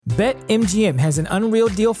BetMGM has an unreal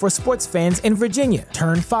deal for sports fans in Virginia.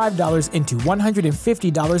 Turn $5 into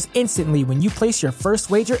 $150 instantly when you place your first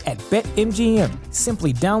wager at BetMGM.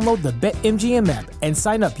 Simply download the BetMGM app and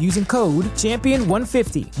sign up using code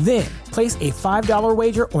Champion150. Then, place a $5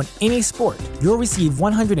 wager on any sport. You'll receive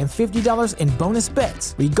 $150 in bonus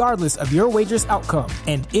bets, regardless of your wager's outcome.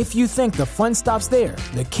 And if you think the fun stops there,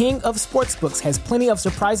 the King of Sportsbooks has plenty of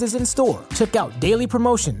surprises in store. Check out daily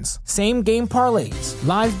promotions, same-game parlays,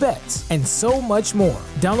 live bets, and so much more.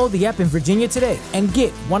 Download the app in Virginia today and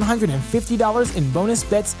get $150 in bonus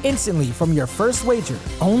bets instantly from your first wager.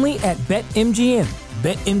 Only at BetMGM.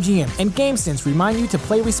 BetMGM and GameSense remind you to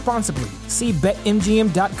play responsibly. See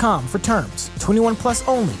BetMGM.com for terms. 21 plus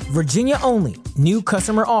only. Virginia only. New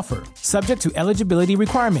customer offer. Subject to eligibility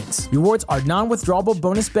requirements. Rewards are non-withdrawable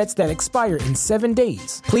bonus bets that expire in 7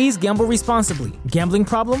 days. Please gamble responsibly. Gambling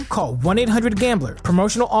problem? Call 1-800-GAMBLER.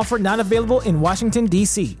 Promotional offer not available in Washington,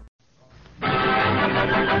 D.C.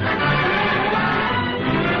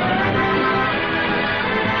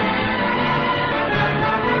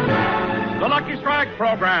 Lucky Strike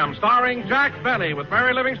program starring Jack Benny with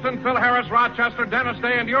Mary Livingston, Phil Harris, Rochester, Dennis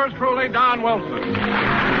Day, and yours truly, Don Wilson.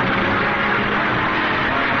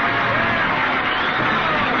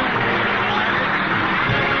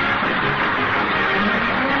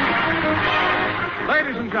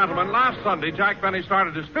 Ladies and gentlemen, last Sunday, Jack Benny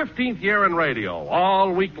started his 15th year in radio.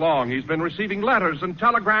 All week long, he's been receiving letters and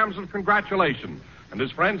telegrams of congratulations, and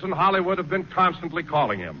his friends in Hollywood have been constantly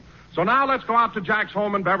calling him. So now let's go out to Jack's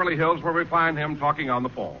home in Beverly Hills where we find him talking on the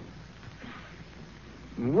phone.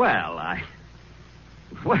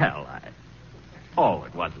 Oh,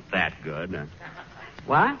 it wasn't that good.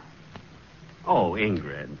 What? Oh,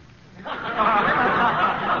 Ingrid.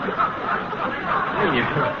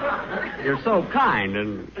 You're so kind,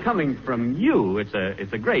 and coming from you, it's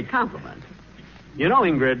a great compliment. You know,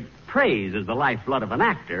 Ingrid, praise is the lifeblood of an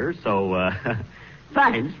actor, so,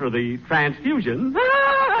 thanks for the transfusion.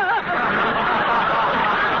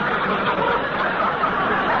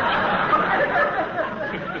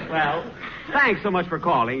 Well, thanks so much for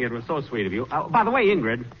calling. It was so sweet of you. By the way,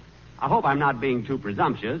 Ingrid, I hope I'm not being too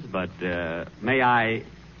presumptuous, but may I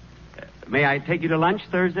take you to lunch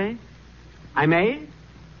Thursday? I may?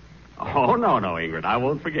 Oh, no, Ingrid, I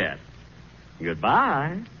won't forget.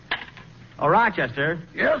 Goodbye. Oh, Rochester.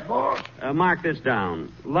 Yes, boss? Mark this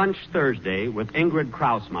down. Lunch Thursday with Ingrid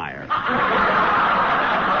Krausmeyer.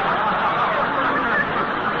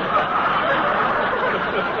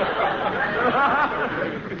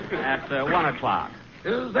 At 1 o'clock.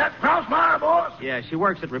 Is that Krausmeyer, boss? Yeah, she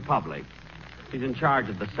works at Republic. She's in charge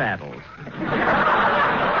of the saddles.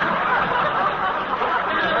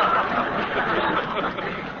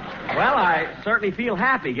 Well, I certainly feel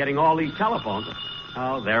happy getting all these telephones.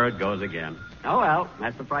 Oh, there it goes again. Oh, well,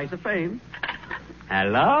 that's the price of fame.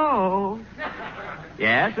 Hello?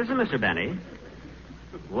 Yes, this is Mr. Benny.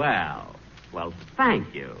 Well,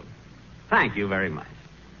 thank you. Thank you very much.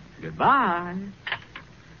 Goodbye.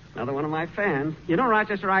 Another one of my fans. You know,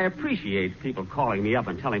 Rochester, I appreciate people calling me up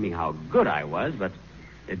and telling me how good I was, but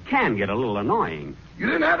it can get a little annoying. You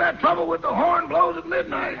didn't have that trouble with the horn blows at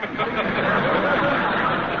midnight.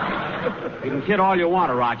 You can kid all you want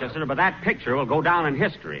to, Rochester, but that picture will go down in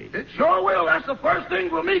history. It sure will. That's the first thing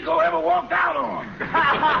Gromyko ever walked out on.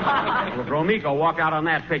 Well, Gromyko walked out on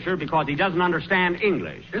that picture because he doesn't understand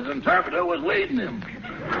English. His interpreter was leading him.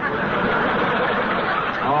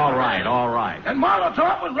 All right. And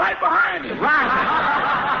Molotov was right behind him. Right.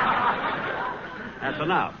 That's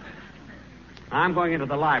enough. I'm going into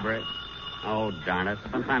the library. Oh, darn it.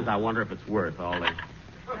 Sometimes I wonder if it's worth all this.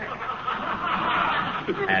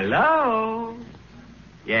 Hello?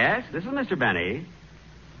 Yes, this is Mr. Benny.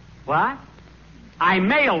 What? I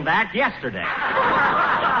mailed that yesterday.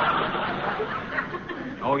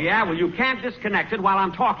 Oh, yeah? Well, you can't disconnect it while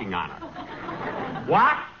I'm talking on it.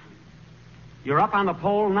 What? You're up on the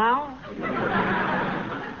pole now?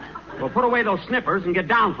 Well, put away those snippers and get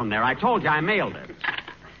down from there. I told you I mailed it.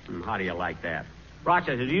 How do you like that?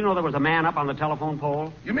 Rochester, do you know there was a man up on the telephone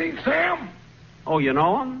pole? You mean Sam? Oh, you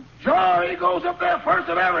know him? Sure, he goes up there first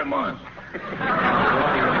of every month.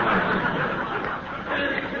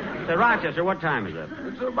 Say, Rochester, what time is it?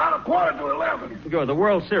 It's about 11:15. Good. The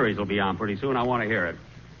World Series will be on pretty soon. I want to hear it.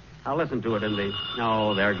 I'll listen to it in the...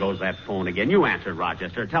 Oh, there goes that phone again. You answered,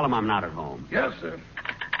 Rochester. Tell him I'm not at home. Yes, sir.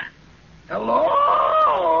 Hello?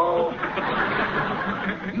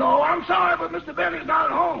 No, I'm sorry, but Mr. Benny's not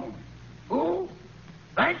at home. Who?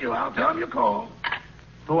 Thank you. I'll tell him you called.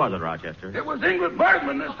 Who was it, Rochester? It was Ingrid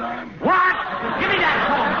Bergman this time. What? Give me that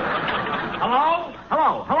phone.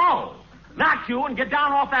 Hello? Knock you and get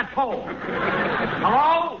down off that pole.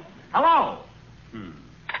 Hello?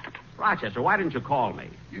 Rochester, why didn't you call me?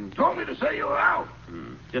 You told me to say you were out.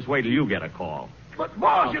 Just wait till you get a call. But,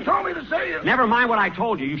 boss, you told me to say you... Never mind what I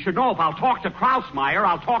told you. You should know if I'll talk to Krausmeyer,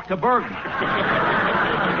 I'll talk to Bergman.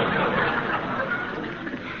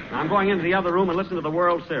 I'm going into the other room and listen to the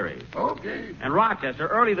World Series. Okay. And Rochester,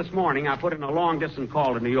 early this morning, I put in a long-distance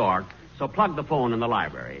call to New York, so plug the phone in the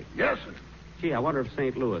library. Yes, sir. Gee, I wonder if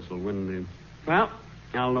St. Louis will win the... Well,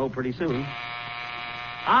 I'll know pretty soon.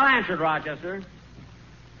 I'll answer it, Rochester.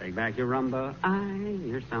 Take back your rumba,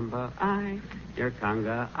 your samba, your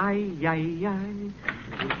conga,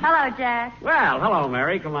 Hello, Jack. Well, hello,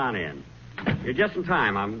 Mary. Come on in. You're just in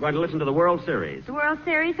time. I'm going to listen to the World Series. The World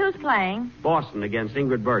Series, who's playing? Boston against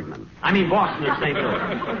Ingrid Bergman. I mean Boston and St.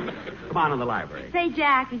 Louis. Come on in the library. Say,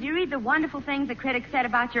 Jack, did you read the wonderful things the critics said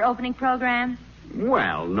about your opening program?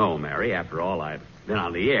 Well, no, Mary. After all, I've been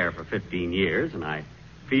on the air for 15 years, and I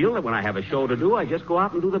feel that when I have a show to do, I just go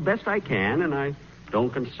out and do the best I can, and I don't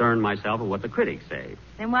concern myself with what the critics say.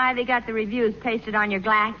 Then why have they got the reviews pasted on your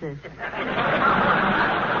glasses?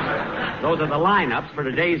 Those are the lineups for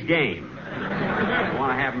today's game. I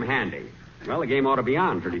want to have them handy. Well, the game ought to be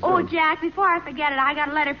on pretty soon. Oh, Jack, before I forget it, I got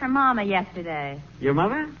a letter from Mama yesterday. Your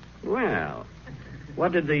mother? Well,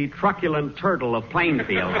 what did the truculent turtle of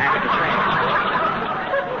Plainfield have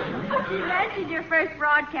to She mentioned your first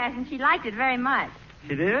broadcast, and she liked it very much. say?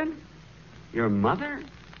 She did? Your mother?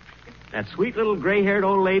 That sweet little gray-haired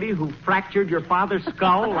old lady who fractured your father's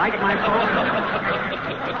skull like my phone?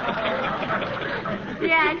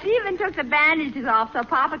 Yeah, and she even took the bandages off so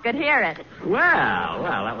Papa could hear it. Well,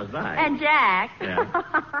 that was nice. And Jack. Yeah.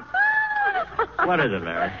 What is it,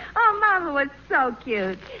 Mary? Oh, Mama was so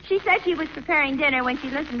cute. She said she was preparing dinner when she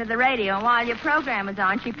listened to the radio, and while your program was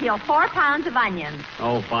on, she peeled 4 pounds of onions.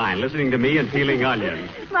 Oh, fine. Listening to me and peeling onions.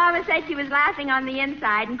 Mama said she was laughing on the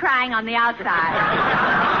inside and crying on the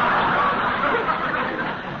outside.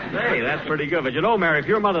 Hey, that's pretty good. But you know, Mary, if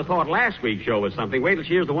your mother thought last week's show was something, wait till she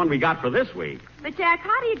hears the one we got for this week. But, Jack,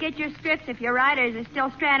 how do you get your scripts if your writers are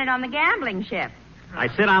still stranded on the gambling ship? I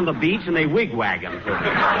sit on the beach and they wigwag them to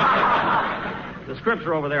me. The scripts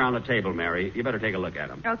are over there on the table, Mary. You better take a look at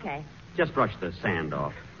them. Okay. Just brush the sand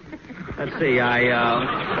off. Let's see, I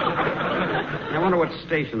wonder what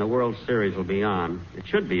station the World Series will be on. It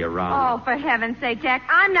should be around... Oh, for heaven's sake, Jack,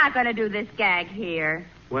 I'm not going to do this gag here.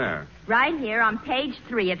 Where? Right here on page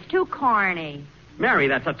 3. It's too corny. Mary,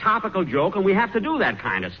 that's a topical joke, and we have to do that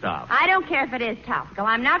kind of stuff. I don't care if it is topical.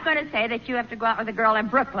 I'm not going to say that you have to go out with a girl in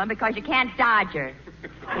Brooklyn because you can't dodge her.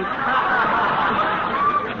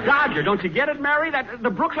 Dodger, don't you get it, Mary? The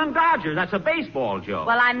Brooklyn Dodgers. That's a baseball joke.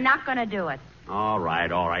 Well, I'm not going to do it. All right.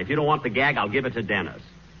 If you don't want the gag, I'll give it to Dennis.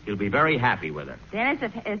 He'll be very happy with it. Dennis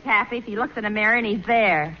is happy if he looks in a mirror and he's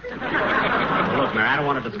there. Well, look, Mary, I don't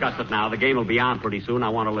want to discuss it now. The game will be on pretty soon. I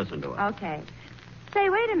want to listen to it. Okay. Say,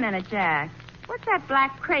 wait a minute, Jack. What's that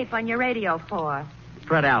black crepe on your radio for?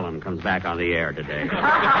 Fred Allen comes back on the air today.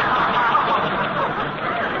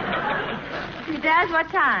 He does? What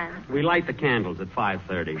time? We light the candles at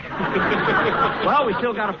 5:30. Well, we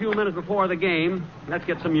still got a few minutes before the game. Let's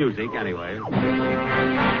get some music, anyway.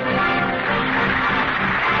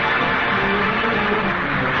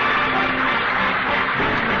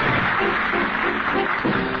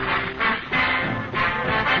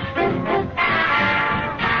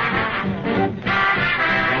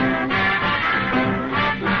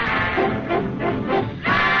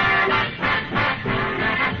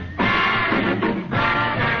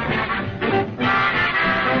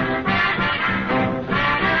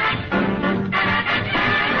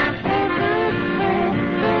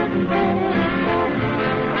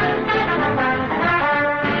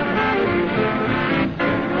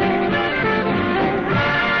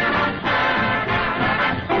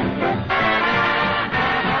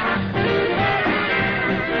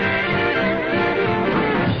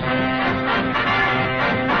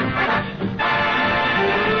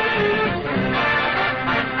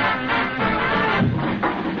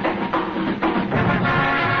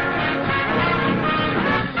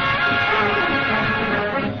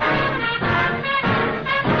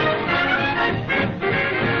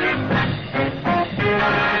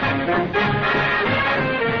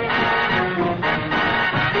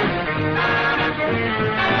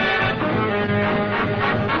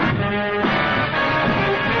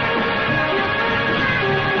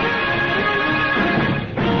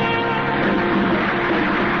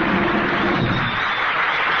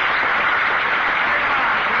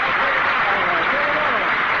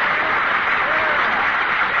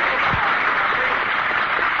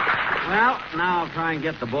 Now I'll try and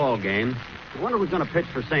get the ball game. I wonder who's going to pitch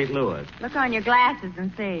for St. Louis. Look on your glasses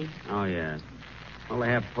and see. Oh, yeah. Well, they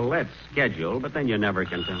have Paulette's schedule, but then you never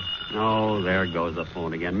can tell. Oh, there goes the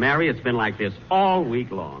phone again. Mary, it's been like this all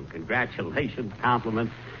week long. Congratulations,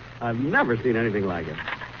 compliments. I've never seen anything like it.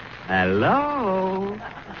 Hello?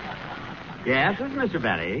 Yes, this is Mr.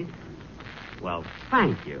 Benny. Well,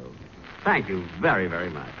 thank you. Thank you very,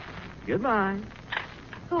 very much. Goodbye.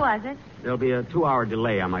 Who was it? There'll be a 2-hour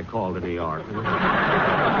delay on my call to New York.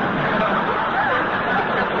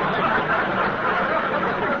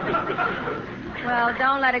 Well,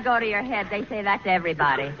 don't let it go to your head. They say that to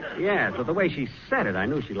everybody. Yes, but the way she said it, I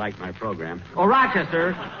knew she liked my program. Oh,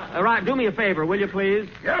 Rochester, do me a favor, will you, please?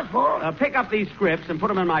 Yes, boss. Pick up these scripts and put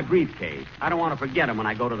them in my briefcase. I don't want to forget them when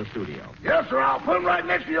I go to the studio. Yes, sir. I'll put them right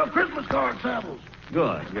next to your Christmas card samples.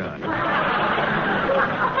 Good.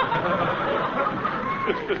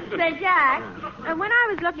 Say, Jack, when I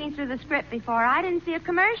was looking through the script before, I didn't see a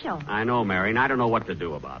commercial. I know, Mary, and I don't know what to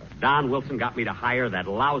do about it. Don Wilson got me to hire that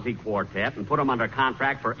lousy quartet and put them under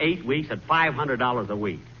contract for 8 weeks at $500 a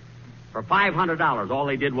week. For $500, all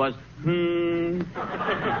they did was, Imagine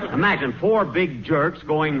 4 big jerks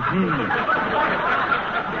going,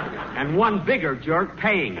 and one bigger jerk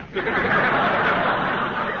paying them.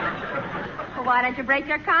 Well, why don't you break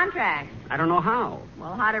your contract? I don't know how.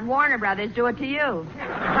 Well, how did Warner Brothers do it to you?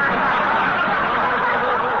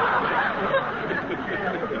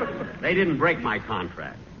 They didn't break my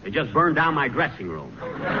contract. They just burned down my dressing room.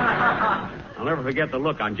 I'll never forget the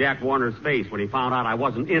look on Jack Warner's face when he found out I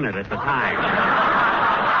wasn't in it at the time.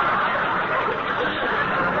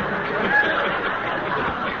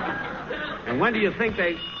 And when do you think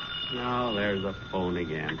they... Oh, there's the phone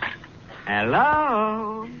again.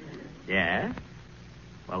 Hello? Yes?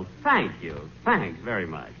 Well, thank you. Thanks very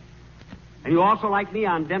much. And you also like me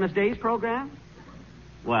on Dennis Day's program?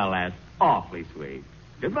 Well, that's awfully sweet.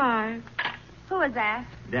 Goodbye. Who was that?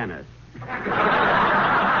 Dennis. He's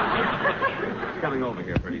coming over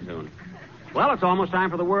here pretty soon. Well, it's almost time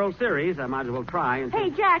for the World Series. I might as well try and... Hey,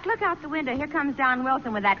 Jack, look out the window. Here comes Don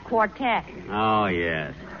Wilson with that quartet. Oh,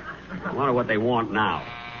 yes. I wonder what they want now.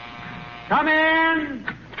 Come in!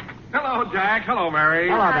 Hello, Jack. Hello, Mary.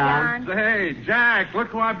 Hello, Don. Say, Jack, look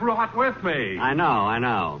who I brought with me. I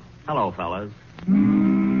know. Hello, fellas.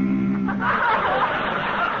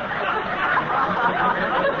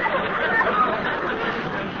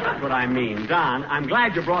 That's what I mean. Don, I'm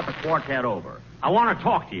glad you brought the quartet over. I want to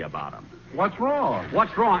talk to you about them. What's wrong?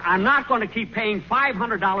 What's wrong? I'm not going to keep paying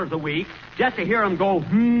 $500 a week just to hear them go,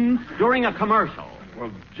 during a commercial.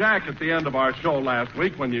 Well, Jack, at the end of our show last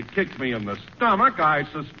week, when you kicked me in the stomach, I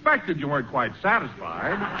suspected you weren't quite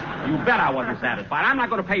satisfied. You bet I wasn't satisfied. I'm not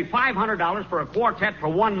going to pay $500 for a quartet for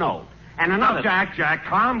one note. And another... Now, Jack,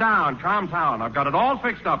 calm down. I've got it all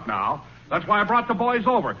fixed up now. That's why I brought the boys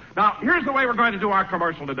over. Now, here's the way we're going to do our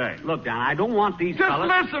commercial today. Look, Don, I don't want these Just fellas...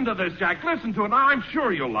 listen to this, Jack. Listen to it. Now, I'm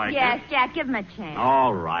sure you'll like it. Yes, Jack, give him a chance.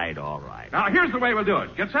 All right. Now, here's the way we'll do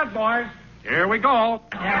it. Get set, boys. Here we go.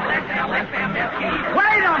 Wait a minute!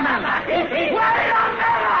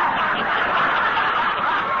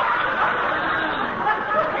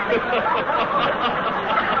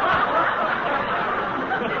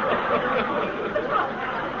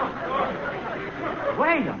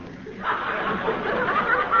 Wait a minute.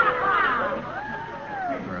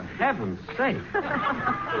 For heaven's sake.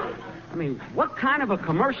 I mean, what kind of a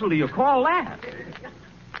commercial do you call that?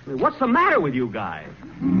 I mean, what's the matter with you guys?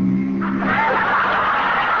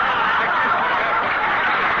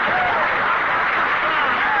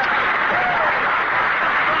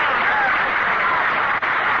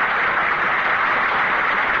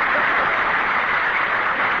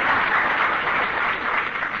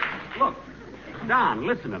 Look, Don,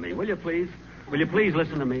 listen to me, will you please? Will you please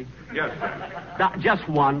listen to me? Yes. Just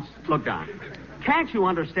once. Look, Don, can't you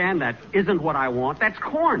understand that isn't what I want? That's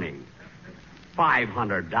corny.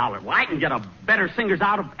 $500. Well, I can get a better singers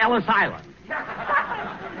out of Ellis Island.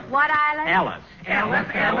 What island? Ellis.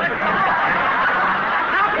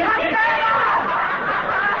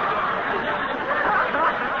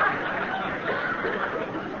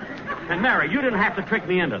 And Mary, you didn't have to trick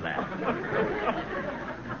me into that.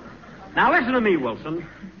 Now listen to me, Wilson.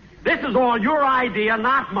 This is all your idea,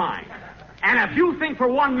 not mine. And if you think for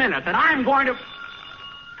 1 minute that I'm going to...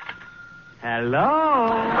 Hello?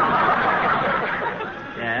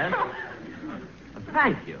 Yes?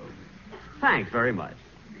 Thank you. Thanks very much.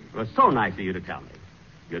 It was so nice of you to tell me.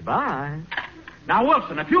 Goodbye. Now,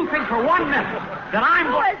 Wilson, if you think for 1 minute that I'm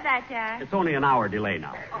Who going... is that, Jack? It's only an hour delay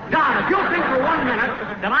now. Don, if you think for 1 minute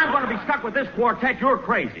that I'm going to be stuck with this quartet, you're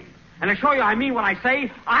crazy. And to show you I mean what I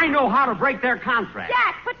say, I know how to break their contract.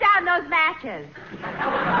 Jack, put down those matches.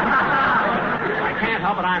 I can't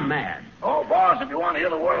help it, I'm mad. Oh, boss, if you want to hear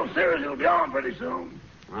the World Series, it'll be on pretty soon.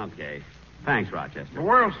 Okay. Thanks, Rochester. The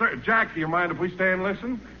World Series. Jack, do you mind if we stay and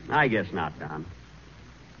listen? I guess not, Don.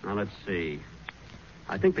 Now, let's see.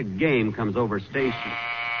 I think the game comes over station.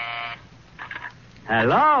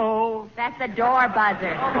 Hello? That's the door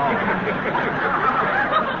buzzer.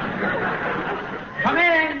 Come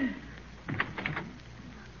in.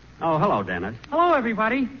 Oh, hello, Dennis. Hello,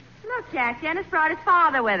 everybody. Look, Jack, Dennis brought his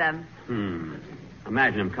father with him.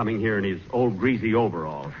 Imagine him coming here in his old greasy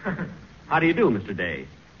overalls. How do you do, Mr. Day?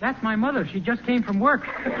 That's my mother. She just came from work.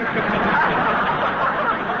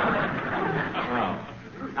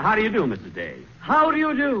 How do you do, Mrs. Day? How do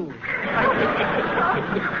you do?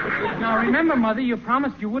 Now, remember, Mother, you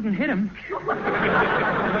promised you wouldn't hit him.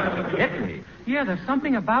 Hit me? Yeah, there's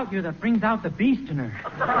something about you that brings out the beast in her.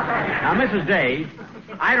 Now, Mrs. Day,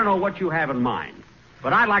 I don't know what you have in mind,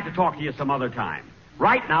 but I'd like to talk to you some other time.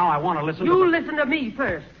 Right now, I want to listen to... You listen to me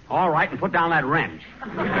first. All right, and put down that wrench.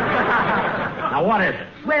 Now, what is it?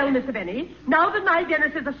 Well, Mr. Benny, now that my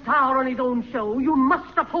Dennis is a star on his own show, you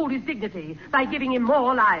must uphold his dignity by giving him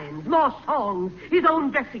more lines, more songs, his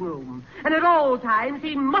own dressing room. And at all times,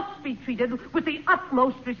 he must be treated with the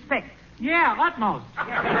utmost respect. Yeah, utmost.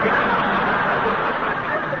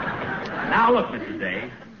 Now, look, Mrs. Day.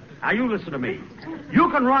 Now, you listen to me. You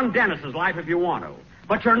can run Dennis's life if you want to,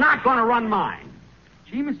 but you're not going to run mine.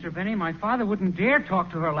 Gee, Mr. Benny, my father wouldn't dare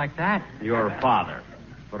talk to her like that. Your father.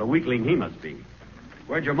 What a weakling he must be.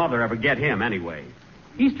 Where'd your mother ever get him, anyway?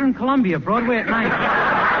 Eastern Columbia, Broadway at night.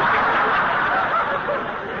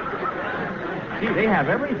 Gee, they have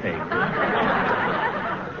everything.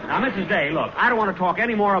 Now, Mrs. Day, look, I don't want to talk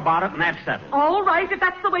any more about it, and that's settled. All right, if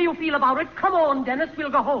that's the way you feel about it, come on, Dennis, we'll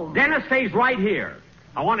go home. Dennis stays right here.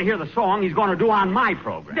 I want to hear the song he's going to do on my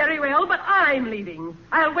program. Very well, but I'm leaving.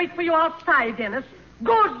 I'll wait for you outside, Dennis.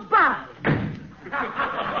 Goodbye.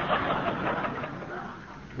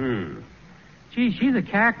 Gee, she's a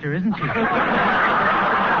character, isn't she?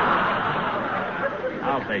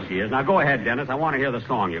 I'll say she is. Now, go ahead, Dennis. I want to hear the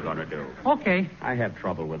song you're going to do. Okay. I have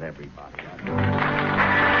trouble with everybody.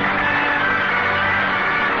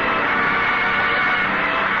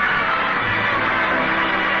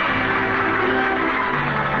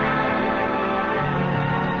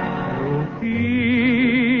 You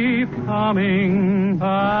keep coming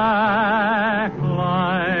back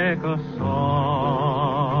like a song.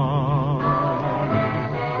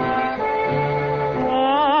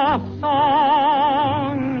 A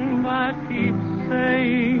song that keeps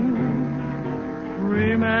saying,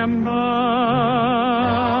 remember.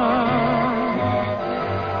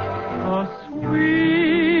 A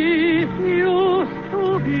sweet used to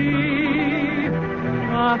be,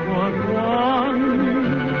 that was one.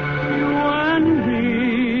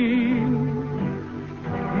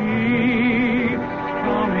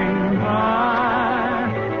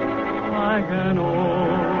 An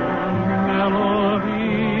old melody,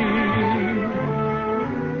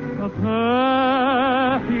 the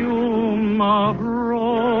perfume of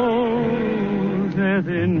roses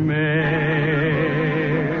in May.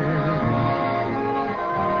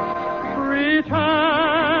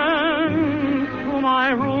 Return to my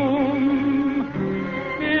room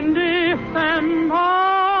in December.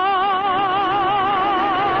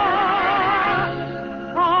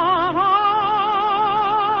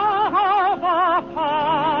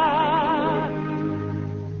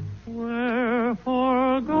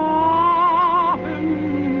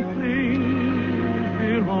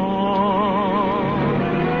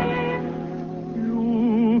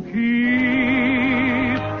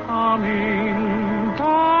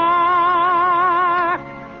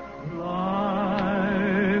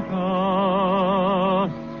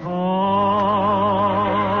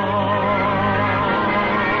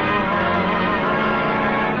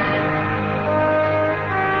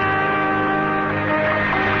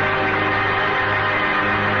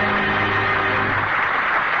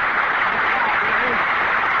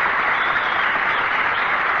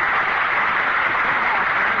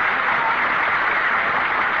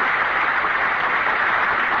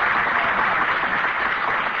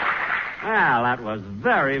 Well, that was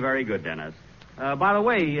very, very good, Dennis. By the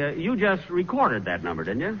way, you just recorded that number,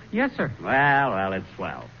 didn't you? Yes, sir. Well, it's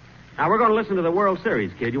swell. Now, we're going to listen to the World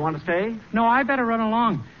Series, kid. You want to stay? No, I better run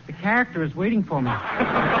along. The character is waiting for me.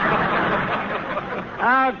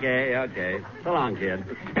 Okay. So long, kid.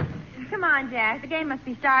 Come on, Jack. The game must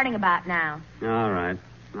be starting about now. All right.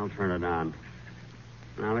 I'll turn it on.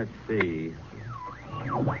 Now, let's see.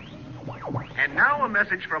 And now a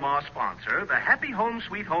message from our sponsor, the Happy Home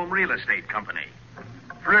Sweet Home Real Estate Company.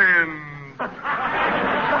 Friends,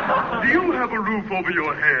 Do you have a roof over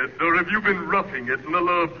your head, or have you been roughing it in the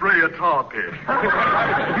La Brea tar pit?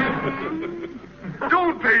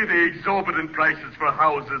 Don't pay the exorbitant prices for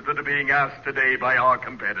houses that are being asked today by our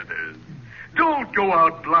competitors. Don't go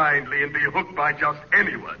out blindly and be hooked by just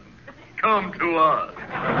anyone. Come to us.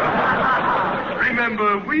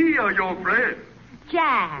 Remember, we are your friends.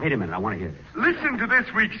 Jack. Wait a minute, I want to hear this. Listen to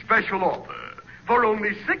this week's special offer. For only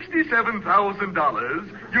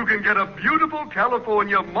 $67,000, you can get a beautiful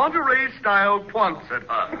California Monterey-style Quonset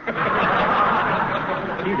hut.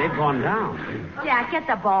 Gee, they've gone down. Jack, get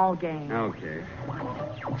the ball game. Okay.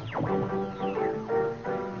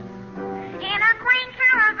 In a green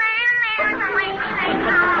caravan, there's a lady named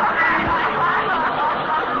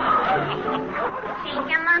She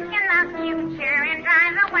can look in the future and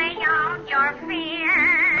drive away all your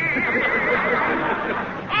fears.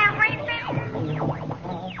 Everything.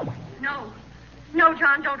 No,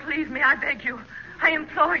 John, don't leave me. I beg you. I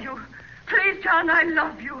implore you. Please, John, I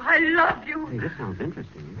love you. I love you. Hey, this sounds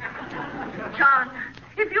interesting. John,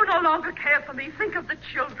 if you no longer care for me, think of the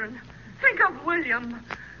children. Think of William,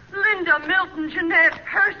 Linda, Milton, Jeanette,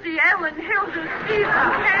 Percy, Ellen, Hilda, Stephen,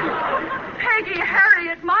 Ken, Peggy,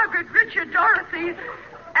 Harriet, Margaret, Richard, Dorothy,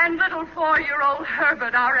 and little 4-year-old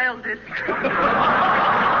Herbert, our eldest.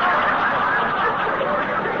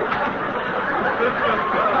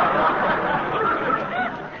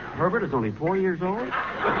 Herbert is only 4 years old?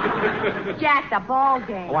 Jack, the ball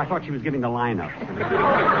game. Oh, I thought she was giving the lineup.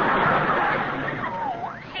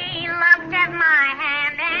 She looked at my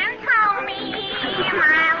hand and told me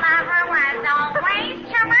my lover was always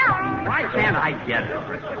true. Why can't I get it?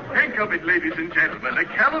 Think of it, ladies and gentlemen. A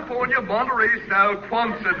California Monterey-style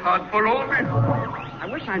Quonset hut for only... I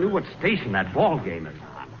wish I knew what station that ball game is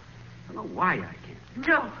on. I don't know why I can't.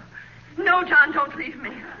 No, John, don't leave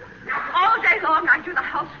me. All day long I do the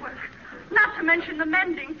housework. Not to mention the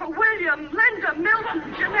mending for William, Linda,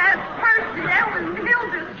 Milton, Jeanette, Percy, Ellen,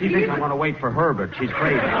 Hilda. She thinks I want to wait for Herbert. She's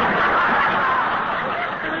crazy.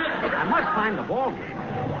 I must find the ball game.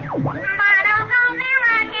 But I'll go there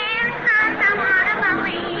again, 'cause I want to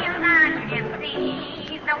believe that you can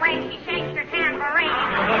see the way she shakes her tambourine.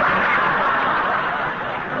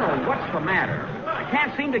 Oh, what's the matter? I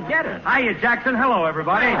can't seem to get it. Hiya, Jackson. Hello,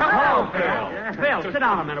 everybody. Hello, Phil. Phil, sit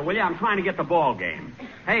down a minute, will you? I'm trying to get the ball game.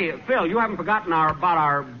 Hey, Phil, you haven't forgotten about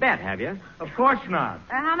our bet, have you? Of course not.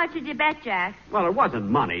 How much did you bet, Jack? Well, it wasn't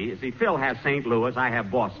money. You see, Phil has St. Louis, I have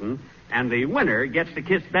Boston, and the winner gets to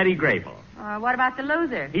kiss Betty Grable. What about the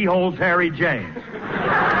loser? He holds Harry James.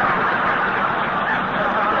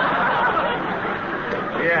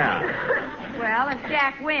 Yeah. Well, if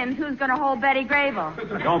Jack wins, who's going to hold Betty Grable?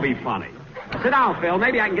 Don't be funny. Sit down, Phil.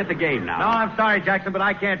 Maybe I can get the game now. No, I'm sorry, Jackson, but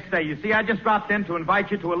I can't stay. You see, I just dropped in to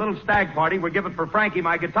invite you to a little stag party we're giving for Frankie,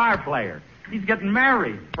 my guitar player. He's getting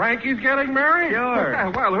married. Frankie's getting married?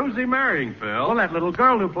 Sure. Well, who's he marrying, Phil? Well, that little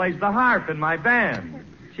girl who plays the harp in my band.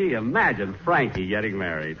 Gee, imagine Frankie getting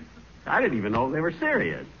married. I didn't even know they were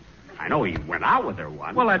serious. I know he went out with her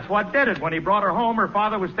once. Well, that's what did it. When he brought her home, her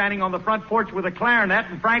father was standing on the front porch with a clarinet,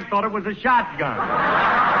 and Frank thought it was a shotgun.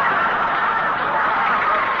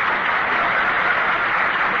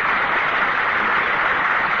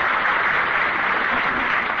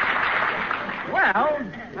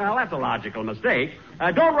 Well, that's a logical mistake.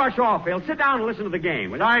 Don't rush off, Phil. Sit down and listen to the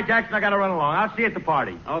game. Sorry, Jackson, I got to run along. I'll see you at the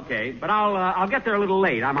party. Okay, but I'll get there a little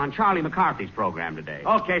late. I'm on Charlie McCarthy's program today.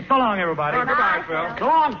 Okay, so long, everybody. Goodbye, Phil. So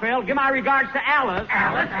long, Phil. Give my regards to Alice.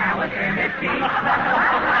 Alice, and it's me.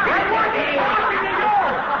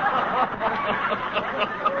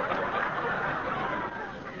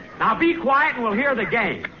 Now be quiet and we'll hear the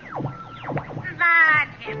game. But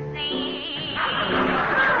you see,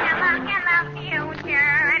 you look in the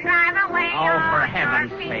future and drive away Oh, for all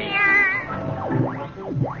heaven's your sake. fears.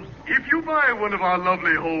 If you buy one of our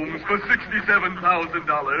lovely homes for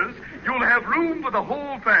 $67,000, you'll have room for the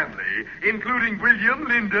whole family, including William,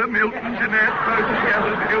 Linda, Milton, Jeanette, Percy,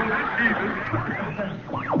 Ellen, Hilda, Stephen.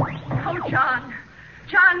 Oh, John.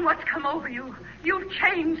 John, what's come over you? You've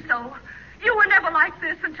changed so. You were never like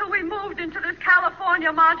this until we moved into this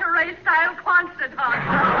California Monterey-style Quonset hut.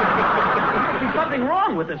 There's something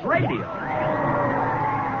wrong with this radio.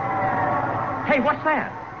 Hey, what's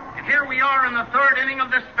that? And here we are in the third inning of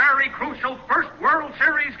this very crucial first World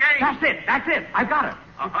Series game. That's it. I've got it.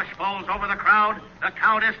 A hush falls over the crowd. The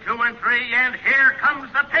count is 2-3, and here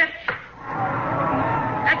comes the pitch.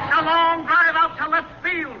 It's a long drive out to left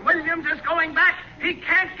field. Williams is going back. He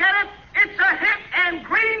can't get it. It's a hit, and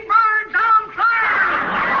Greenberg's on third.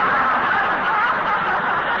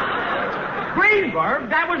 Greenberg?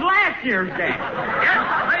 That was last year's day.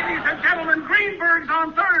 Yes, ladies and gentlemen, Greenberg's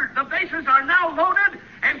on third. The bases are now loaded,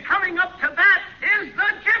 and coming up to bat is the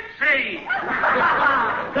Gypsy.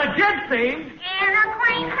 The Gypsy? In a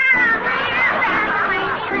quaint town where there's a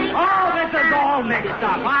lady named... Oh, this is all mixed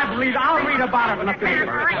up. I'll read about it in the paper.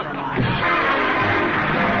 Never mind.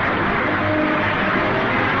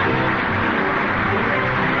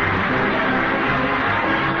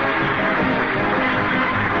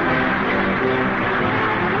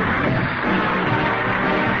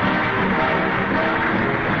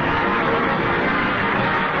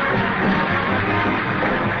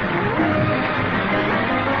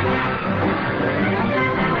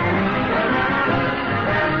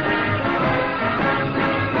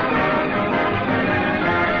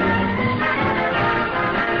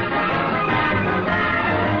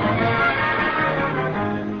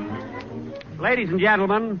 Ladies and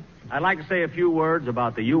gentlemen, I'd like to say a few words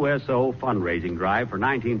about the USO fundraising drive for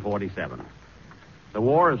 1947. The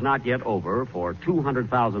war is not yet over for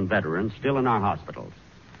 200,000 veterans still in our hospitals,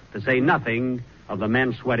 to say nothing of the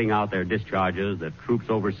men sweating out their discharges, the troops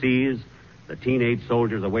overseas, the teenage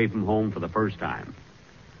soldiers away from home for the first time.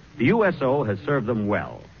 The USO has served them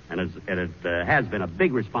well, and it has been a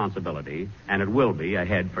big responsibility, and it will be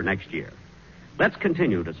ahead for next year. Let's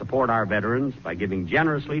continue to support our veterans by giving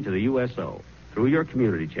generously to the USO through your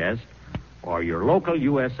community chest or your local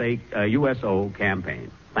USO campaign.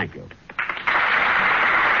 Thank you.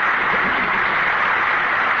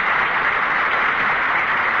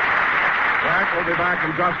 Jack will be back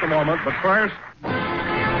in just a moment, but first...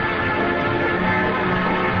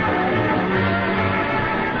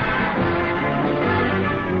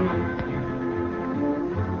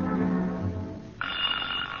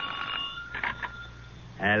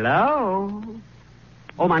 Hello?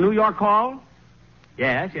 Oh, my New York call?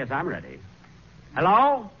 Yes, I'm ready.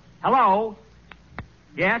 Hello? Hello?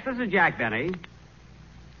 Yes, this is Jack Benny.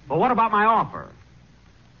 Well, what about my offer?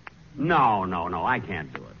 No, I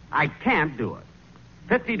can't do it. I can't do it.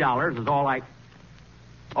 $50 is all I...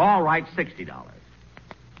 All right, $60.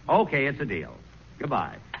 Okay, it's a deal.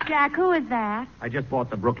 Goodbye. Jack, who is that? I just bought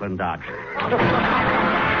the Brooklyn Dodgers.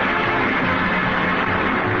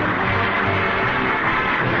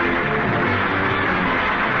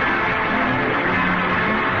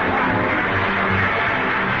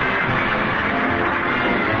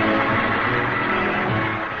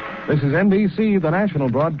 This is NBC, the national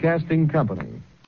broadcasting company.